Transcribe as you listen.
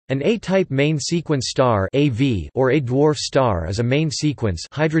An A-type main sequence star (AV) or a dwarf star is a main sequence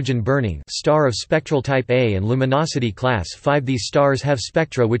hydrogen-burning star of spectral type A and luminosity class 5. These stars have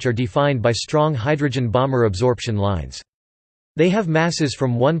spectra which are defined by strong hydrogen bomber absorption lines. They have masses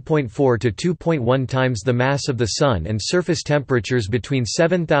from 1.4 to 2.1 times the mass of the Sun and surface temperatures between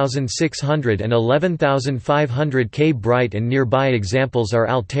 7,600 and 11,500 K. Bright and nearby examples are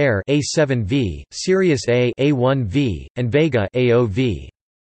Altair A7V, Sirius A A1V, and Vega AOV.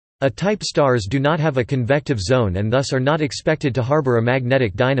 A-type stars do not have a convective zone and thus are not expected to harbor a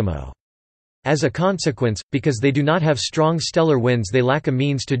magnetic dynamo. As a consequence, because they do not have strong stellar winds, they lack a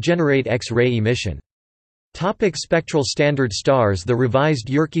means to generate X-ray emission. Spectral standard stars. The revised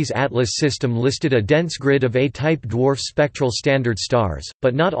Yerkes Atlas system listed a dense grid of A-type dwarf spectral standard stars,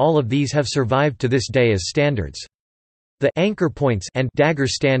 but not all of these have survived to this day as standards. The anchor points and dagger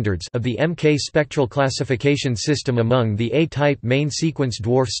standards of the MK spectral classification system among the A-type main sequence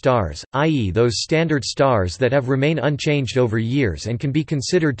dwarf stars, i.e. those standard stars that have remained unchanged over years and can be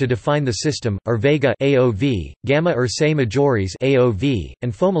considered to define the system, are Vega AOV, Gamma Ursae Majoris AOV,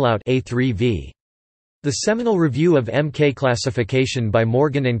 and Fomalhaut A3V. The seminal review of MK classification by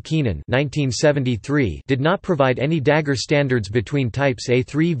Morgan and Keenan 1973 did not provide any dagger standards between types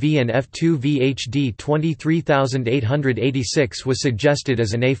A3V and F2V. HD 23886 was suggested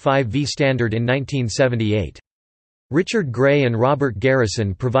as an A5V standard in 1978. Richard Gray and Robert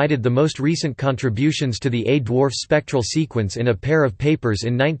Garrison provided the most recent contributions to the A-dwarf spectral sequence in a pair of papers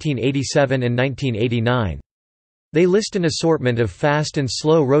in 1987 and 1989. They list an assortment of fast and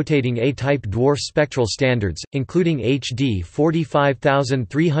slow rotating A-type dwarf spectral standards, including HD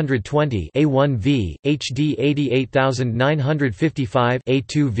 45320 A1V, HD 88955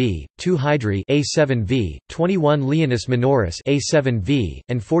 A2V, 2 Hydri A7V, 21 Leonis Minoris A7V,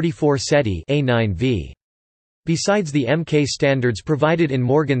 and 44 Ceti A9V. Besides the MK standards provided in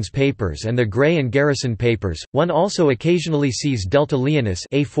Morgan's papers and the Gray and Garrison papers, one also occasionally sees Delta Leonis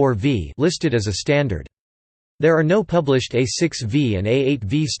A4V listed as a standard. There are no published A6V and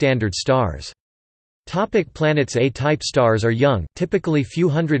A8V standard stars. Planets. A-type stars are young, typically few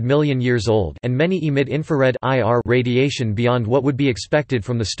hundred million years old, and many emit infrared (IR) radiation beyond what would be expected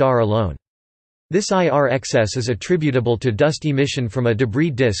from the star alone. This IR excess is attributable to dust emission from a debris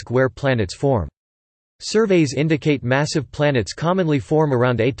disk where planets form. Surveys indicate massive planets commonly form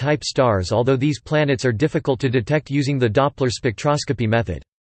around A-type stars, although these planets are difficult to detect using the Doppler spectroscopy method.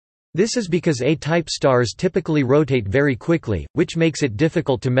 This is because A-type stars typically rotate very quickly, which makes it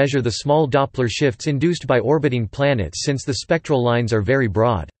difficult to measure the small Doppler shifts induced by orbiting planets since the spectral lines are very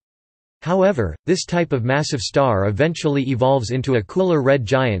broad. However, this type of massive star eventually evolves into a cooler red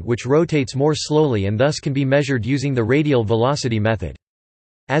giant which rotates more slowly and thus can be measured using the radial velocity method.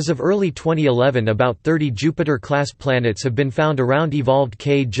 As of early 2011, about 30 Jupiter-class planets have been found around evolved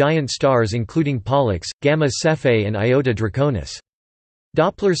K-giant stars including Pollux, Gamma Cephei and Iota Draconis.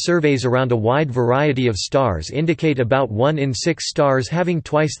 Doppler surveys around a wide variety of stars indicate about 1 in 6 stars having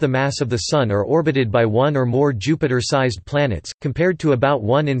twice the mass of the Sun are orbited by one or more Jupiter-sized planets, compared to about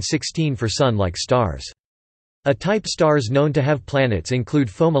 1 in 16 for Sun-like stars. A-type stars known to have planets include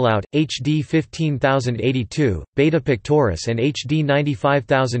Fomalhaut, HD 15082, Beta Pictoris and HD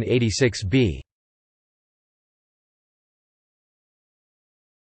 95086b.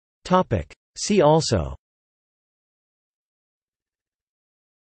 See also: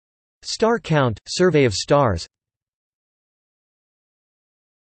 Star count, survey of stars.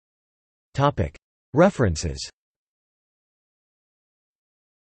 References